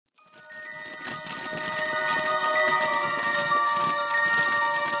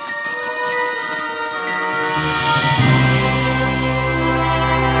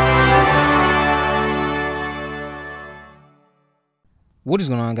What is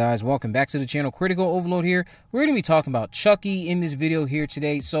going on, guys? Welcome back to the channel. Critical Overlord here. We're going to be talking about Chucky in this video here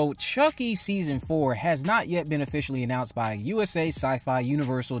today. So Chucky season 4 has not yet been officially announced by USA, Syfy,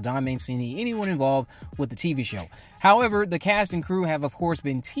 Universal, Don Mancini, anyone involved with the TV show. However, the cast and crew have of course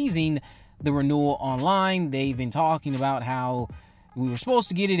been teasing the renewal online. They've been talking about how we were supposed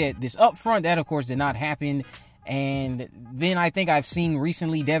to get it at this upfront. That of course did not happen. And then I think I've seen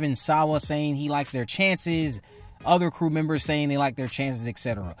recently Devon Sawa saying he likes their chances, other crew members saying they like their chances,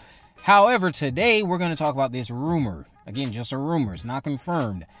 etc. However, today we're going to talk about this rumor. Again, just a rumor. It's not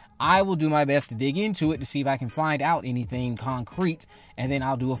confirmed. I will do my best to dig into it to see if I can find out anything concrete, and then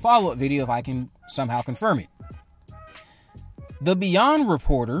I'll do a follow-up video if I can somehow confirm it. The Beyond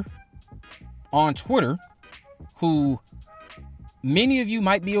reporter on Twitter, who many of you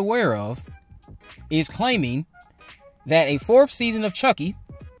might be aware of, is claiming that a 4th season of Chucky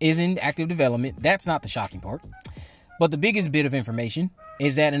is in active development. That's not the shocking part. But the biggest bit of information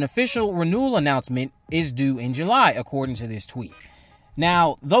is that an official renewal announcement is due in July, according to this tweet.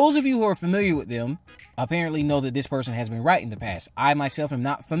 Now, those of you who are familiar with them apparently know that this person has been right in the past. I myself am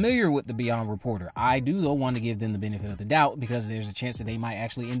not familiar with the Beyond reporter. I do, though, want to give them the benefit of the doubt because there's a chance that they might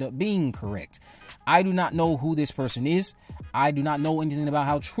actually end up being correct. I do not know who this person is. I do not know anything about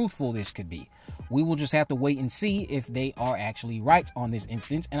how truthful this could be. We will just have to wait and see if they are actually right on this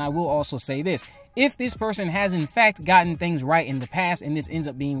instance. And I will also say this. If this person has in fact gotten things right in the past and this ends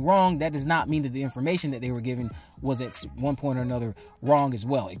up being wrong, that does not mean that the information that they were given was at one point or another wrong as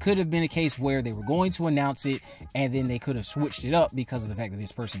well. It could have been a case where they were going to announce it and then they could have switched it up because of the fact that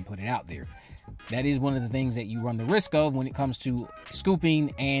this person put it out there. That is one of the things that you run the risk of when it comes to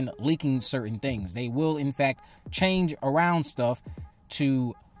scooping and leaking certain things. They will in fact change around stuff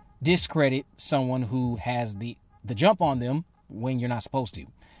to discredit someone who has the jump on them when you're not supposed to.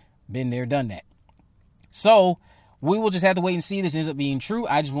 Been there, done that. So we will just have to wait and see if this ends up being true.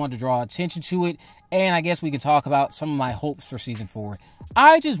 I just wanted to draw attention to it, and I guess we could talk about some of my hopes for season 4.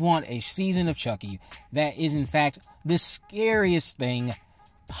 I just want a season of Chucky that is in fact the scariest thing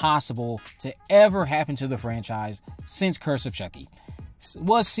possible to ever happen to the franchise since Curse of Chucky.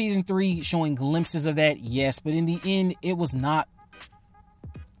 Was season 3 showing glimpses of that? Yes, but in the end it was not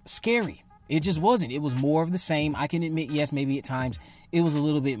scary. It just wasn't. It was more of the same. I can admit, yes, maybe at times it was a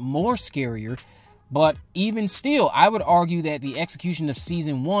little bit more scarier, but even still, I would argue that the execution of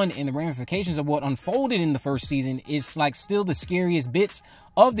season 1 and the ramifications of what unfolded in the first season is like still the scariest bits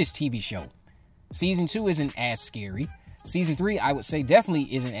of this TV show. Season 2 isn't as scary. Season 3, I would say,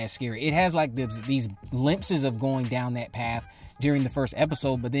 definitely isn't as scary. It has like these glimpses of going down that path during the first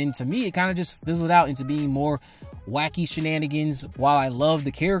episode, but then to me it kind of just fizzled out into being more wacky shenanigans. While I love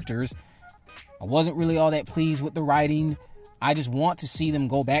the characters, I wasn't really all that pleased with the writing. I just want to see them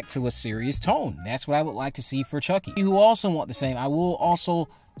go back to a serious tone. That's what I would like to see for Chucky. You who also want the same, I will also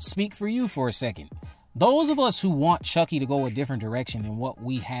speak for you for a second. Those of us who want Chucky to go a different direction than what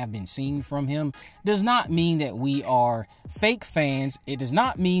we have been seeing from him does not mean that we are fake fans. It does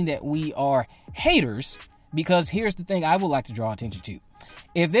not mean that we are haters, because here's the thing I would like to draw attention to.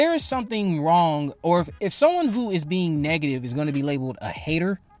 If there is something wrong, or if someone who is being negative is going to be labeled a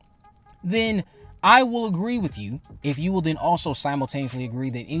hater, then I will agree with you if you will then also simultaneously agree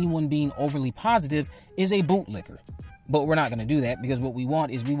that anyone being overly positive is a bootlicker. But we're not going to do that, because what we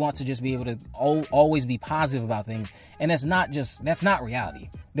want is we want to just be able to always be positive about things. And that's not reality.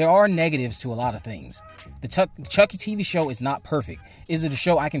 There are negatives to a lot of things. The Chucky TV show is not perfect. Is it a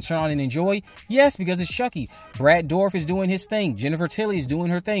show I can turn on and enjoy? Yes, because it's Chucky. Brad Dourif is doing his thing. Jennifer Tilly is doing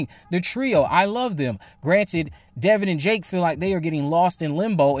her thing. The trio, I love them. Granted, Devon and Jake feel like they are getting lost in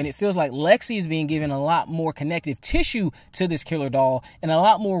limbo, and it feels like Lexi is being given a lot more connective tissue to this killer doll and a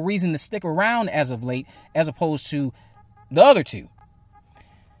lot more reason to stick around as of late, as opposed to the other two.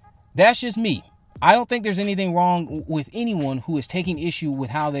 That's just me. I don't think there's anything wrong with anyone who is taking issue with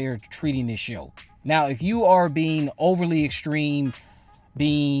how they are treating this show. Now, if you are being overly extreme,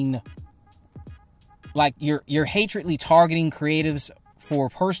 being like you're hatredly targeting creatives for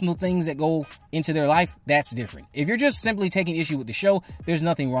personal things that go into their life, that's different. If you're just simply taking issue with the show, there's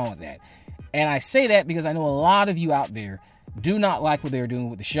nothing wrong with that. And I say that because I know a lot of you out there do not like what they're doing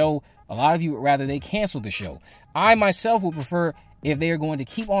with the show. A lot of you would rather they cancel the show. I myself would prefer if they are going to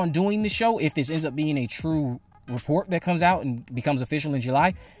keep on doing the show, if this ends up being a true report that comes out and becomes official in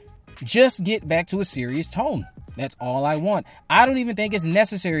July, just get back to a serious tone. That's all I want. I don't even think it's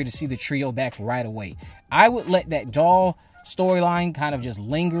necessary to see the trio back right away. I would let that doll storyline kind of just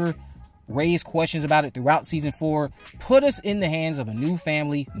linger, raise questions about it throughout season 4, put us in the hands of a new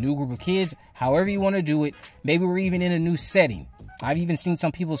family, new group of kids, however you want to do it. Maybe we're even in a new setting. I've even seen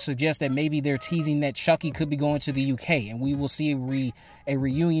some people suggest that maybe they're teasing that Chucky could be going to the UK, and we will see a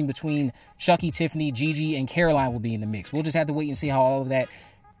reunion between Chucky, Tiffany, Gigi, and Caroline will be in the mix. We'll just have to wait and see how all of that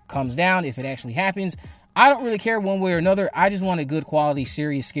comes down, if it actually happens. I don't really care one way or another. I just want a good quality,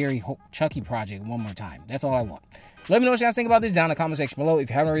 serious, scary Chucky project one more time. That's all I want. Let me know what you guys think about this down in the comment section below. If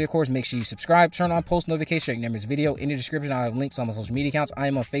you haven't already, of course, make sure you subscribe, turn on post notifications, so you can never miss a video. In the description, I have links to all my social media accounts. I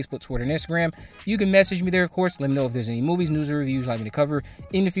am on Facebook, Twitter, and Instagram. You can message me there, of course. Let me know if there's any movies, news, or reviews you'd like me to cover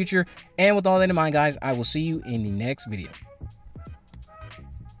in the future. And with all that in mind, guys, I will see you in the next video.